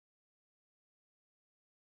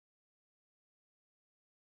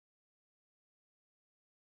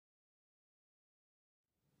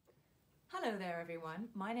Hello there everyone,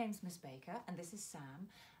 my name's Miss Baker and this is Sam,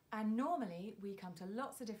 and normally we come to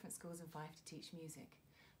lots of different schools in Fife to teach music,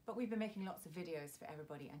 but we've been making lots of videos for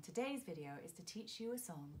everybody, and today's video is to teach you a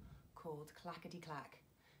song called Clackety Clack.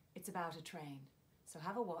 It's about a train, so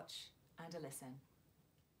have a watch and a listen.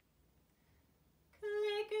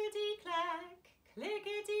 Clickety clack,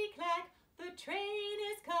 clickety clack, the train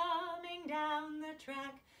is coming down the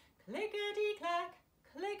track. Clickety clack,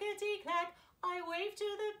 clickety clack, I wave to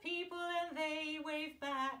the people and they wave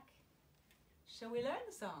back. Shall we learn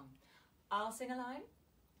the song? I'll sing a line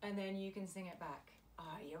and then you can sing it back.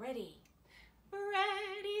 Are you ready?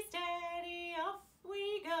 Ready, steady, off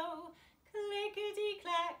we go. Clickety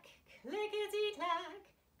clack, clickety clack,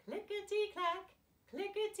 clickety clack,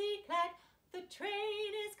 clickety clack. The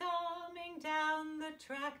train is coming down the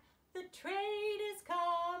track. The train is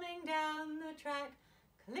coming down the track.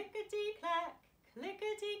 Clickety clack,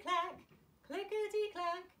 clickety clack, clickety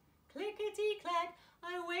clack, clickety clack.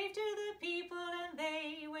 I wave to the people and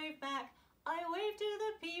they wave back. I wave to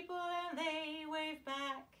the people and they wave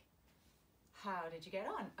back. How did you get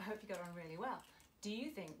on? I hope you got on really well. Do you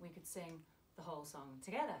think we could sing the whole song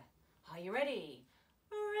together? Are you ready?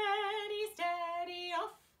 Ready, steady,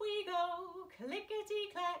 off we go.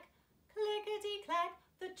 Clickety clack, clickety clack.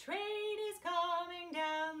 The train is coming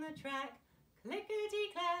down the track.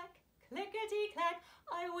 Clickety clack, clickety clack.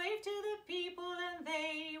 I wave to the people and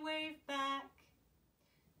they wave back.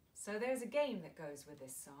 So there's a game that goes with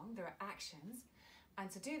this song. There are actions,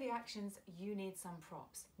 and to do the actions you need some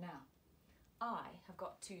props. Now, I have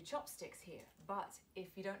got 2 chopsticks here, but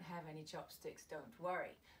if you don't have any chopsticks, don't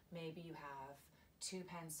worry. Maybe you have 2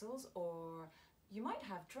 pencils, or you might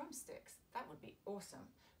have drumsticks. That would be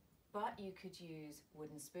awesome. But you could use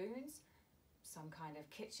wooden spoons, some kind of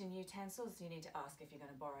kitchen utensils. You need to ask if you're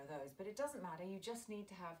going to borrow those, but it doesn't matter. You just need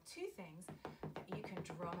to have 2 things that you can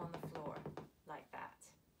drum on the floor like that.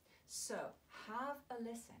 So have a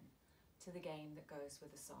listen to the game that goes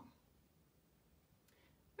with the song.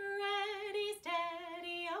 Ready,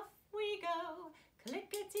 steady, off we go.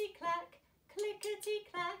 Clickety clack, clickety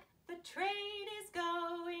clack. The train is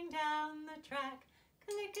going down the track.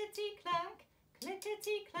 Clickety clack,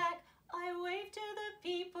 clickety clack. I wave to the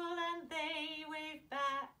people and they wave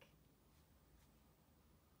back.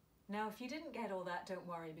 Now, if you didn't get all that, don't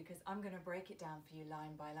worry, because I'm going to break it down for you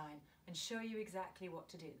line by line and show you exactly what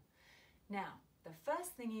to do. Now, the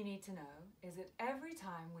first thing you need to know is that every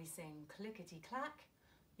time we sing clickety clack,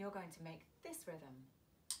 you're going to make this rhythm.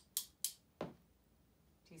 Do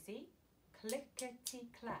you see? Clickety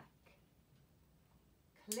clack,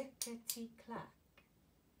 clickety clack.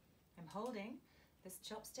 I'm holding this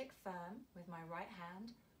chopstick firm with my right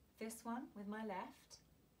hand, this one with my left.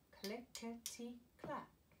 Clickety clack.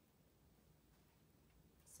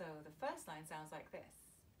 So the first line sounds like this.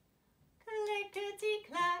 Clickety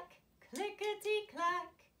clack, clickety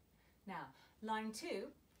clack. Now, line 2,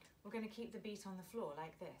 we're going to keep the beat on the floor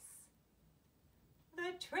like this.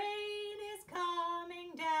 The train is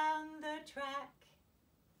coming down the track.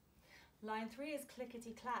 Line 3 is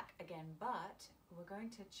clickety clack again, but we're going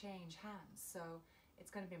to change hands. So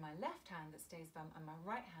it's going to be my left hand that stays firm and my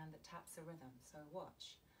right hand that taps the rhythm. So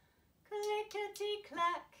watch. Clickety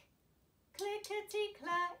clack, clickety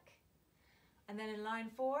clack. And then in line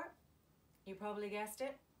 4, you probably guessed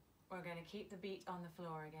it, we're going to keep the beat on the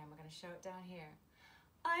floor again. We're going to show it down here.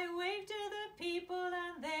 I wave to the people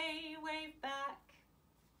and they wave back.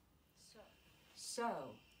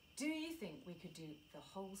 So, do you think we could do the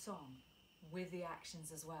whole song with the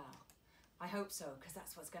actions as well? I hope so, because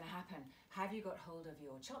that's what's going to happen. Have you got hold of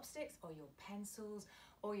your chopsticks or your pencils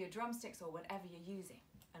or your drumsticks or whatever you're using?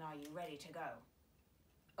 And are you ready to go?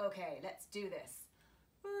 Okay, let's do this.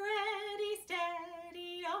 Ready,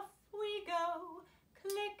 steady, off we go.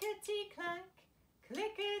 Clickety clack,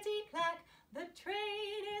 clickety clack. The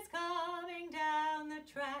train is coming down the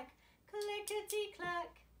track. Clickety clack,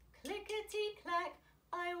 clickety clack.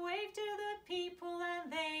 I wave to the people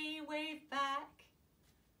and they wave back.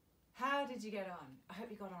 How did you get on? I hope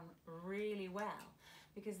you got on really well,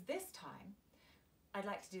 because this time I'd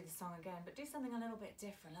like to do the song again, but do something a little bit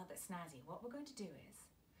different, a little bit snazzy. What we're going to do is,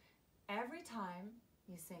 every time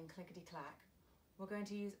you sing clickety clack, we're going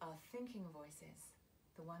to use our thinking voices,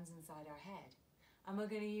 the ones inside our head, and we're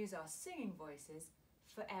going to use our singing voices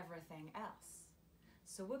for everything else.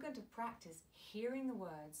 So we're going to practice hearing the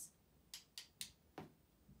words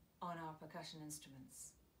on our percussion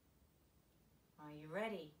instruments. Are you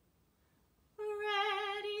ready?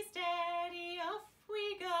 Ready, steady, off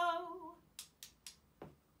we go.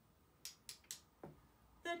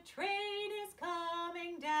 The train is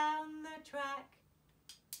coming down the track.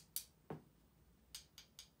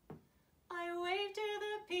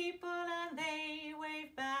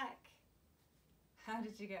 How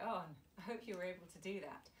did you get on? I hope you were able to do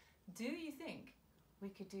that. Do you think we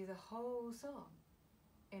could do the whole song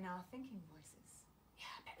in our thinking voices? Yeah,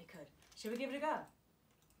 I bet we could. Should we give it a go?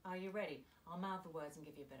 Are you ready? I'll mouth the words and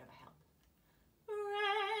give you a bit of a help.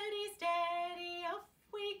 Ready, steady, off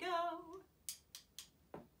we go.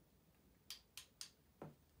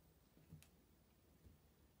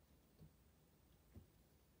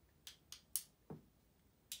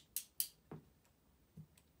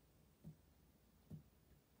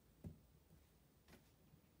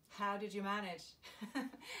 How did you manage?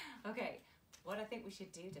 Okay, what I think we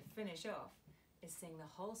should do to finish off is sing the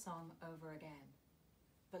whole song over again.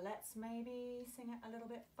 But let's maybe sing it a little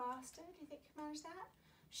bit faster. Do you think you can manage that?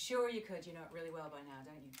 Sure you could. You know it really well by now,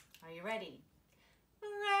 don't you? Are you ready?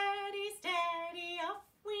 Ready, steady, off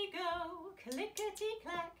we go. Clickety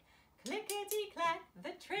clack, clickety clack.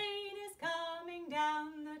 The train is coming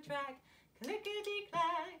down the track. Clickety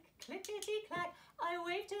clack, clickety clack. I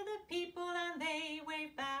wave to the people and they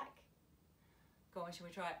wave back. Go on, shall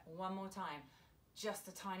we try it one more time? Just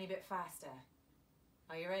a tiny bit faster.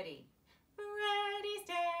 Are you ready? Ready,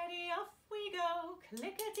 steady, off we go.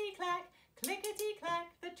 Clickety clack, clickety clack.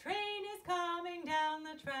 The train is coming down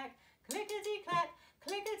the track. Clickety clack,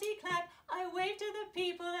 clickety clack. I wave to the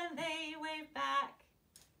people and they wave back.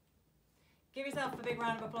 Give yourself a big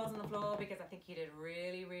round of applause on the floor because I think you did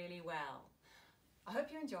really, really well. I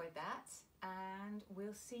hope you enjoyed that, and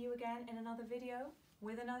we'll see you again in another video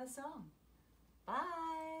with another song.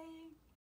 Bye!